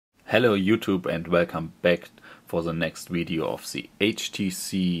Hello YouTube and welcome back for the next video of the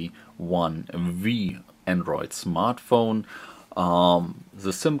HTC ONE V Android smartphone.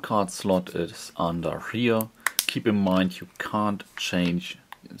 The SIM card slot is under here. Keep in mind you can't change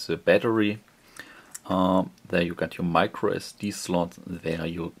the battery. There you got your micro SD slot, there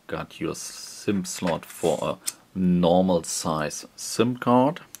you got your SIM slot for a normal size SIM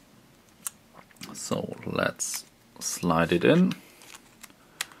card. So let's slide it in.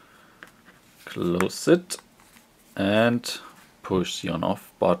 Close it and push the on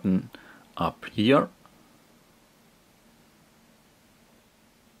off button up here,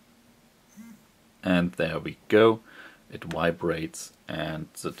 and there we go. It vibrates and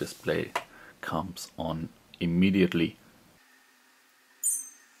the display comes on immediately.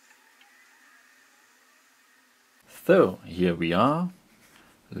 So here we are,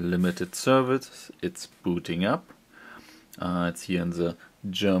 limited service, it's booting up. It's here in the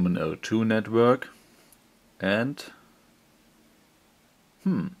German O2 network, and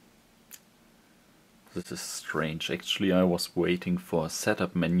this is strange. Actually, I was waiting for a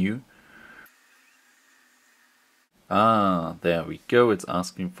setup menu. There we go. It's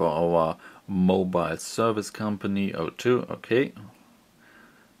asking for our mobile service company O2. Okay.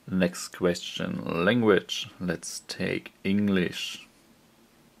 Next question, language. Let's take English.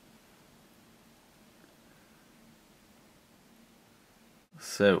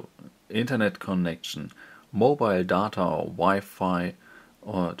 So, internet connection, mobile data or Wi-Fi,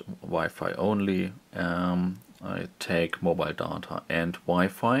 or Wi-Fi only. I take mobile data and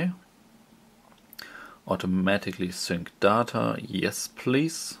Wi-Fi. Automatically sync data, yes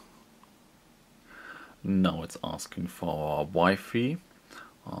please. Now it's asking for our Wi-Fi.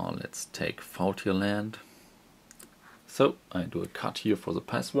 Let's take Vautierland. So I do a cut here for the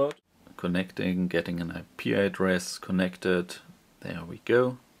password. Connecting, getting an IP address, connected. There we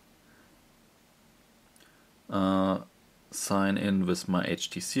go. Sign in with my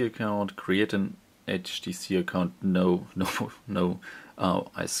HTC account, create an HTC account. No,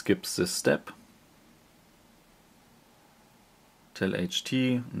 I skip this step. Tell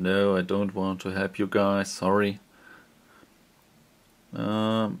HT, no, I don't want to help you guys, sorry.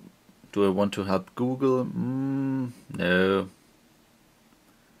 Do I want to help Google? No.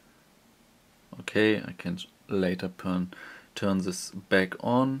 Okay, I can later turn this back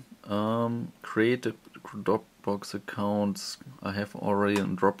on. Create a Dropbox account. I have already a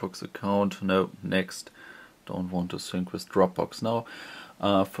Dropbox account. No, next. Don't want to sync with Dropbox now.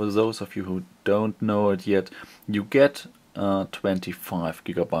 For those of you who don't know it yet, you get 25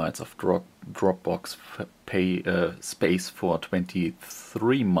 gigabytes of Dropbox space for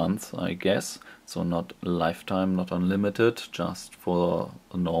 23 months, I guess. So not lifetime, not unlimited, just for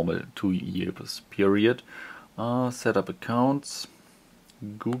a normal 2 years period. Set up accounts.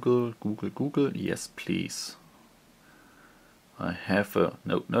 Google, yes please. I have a,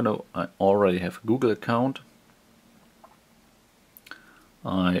 no, I already have a Google account.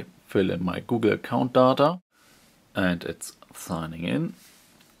 I fill in my Google account data and it's signing in.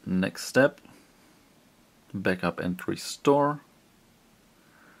 Next step, backup and restore.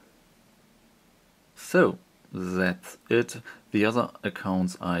 So that's it. The other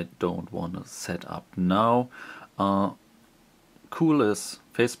accounts I don't want to set up now. Cool is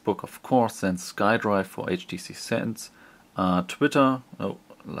Facebook, of course, then SkyDrive for HTC Sense, Twitter. Oh,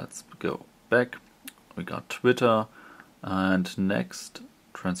 let's go back. We got Twitter, and next,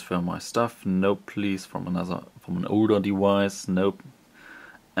 transfer my stuff. No, please, from an older device. Nope.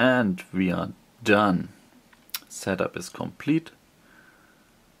 And we are done. Setup is complete.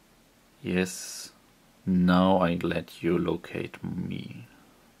 Yes. Now I let you locate me.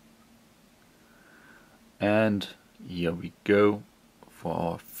 And here we go for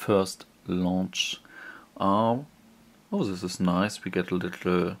our first launch. Oh, this is nice. We get a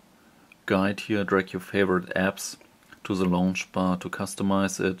little guide here. Drag your favorite apps to the launch bar to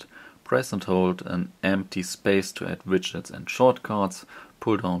customize it. Press and hold an empty space to add widgets and shortcuts.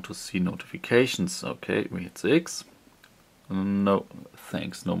 Pull down to see notifications. Okay, we hit the X. No,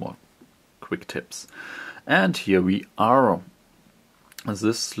 thanks, no more quick tips. And here we are.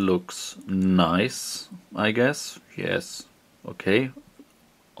 This looks nice, I guess. Yes, okay.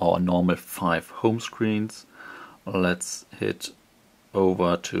 Our normal 5 home screens. Let's hit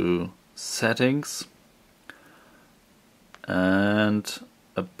over to settings and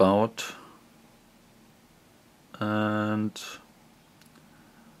about and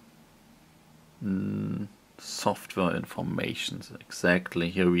software information. Exactly,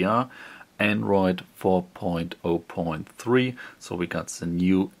 here we are. Android 4.0.3, so we got the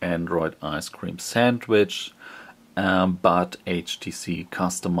new Android ice cream sandwich, but HTC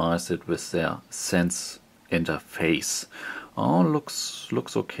customized it with their Sense interface.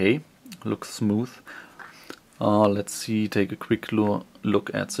 Looks okay, looks smooth. Let's see, take a quick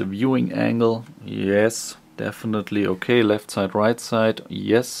look at the viewing angle. Yes, definitely okay. Left side, right side,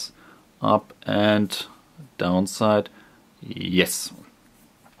 yes. Up and down side, yes.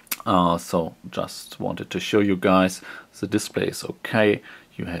 So just wanted to show you guys the display is okay.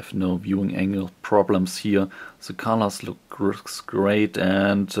 You have no viewing angle problems here. The colors look great,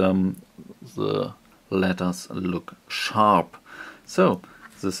 and the letters look sharp. So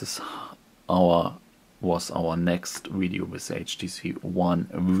this is was our next video with HTC ONE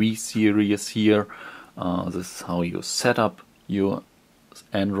V series here. This is how you set up your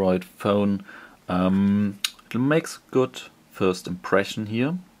Android phone. It makes a good first impression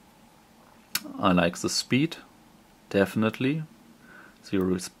here. I like the speed, definitely. The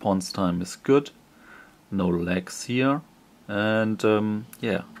response time is good, no lags here, and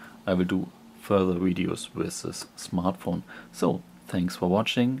yeah, I will do further videos with this smartphone. So thanks for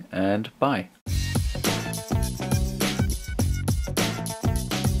watching and bye.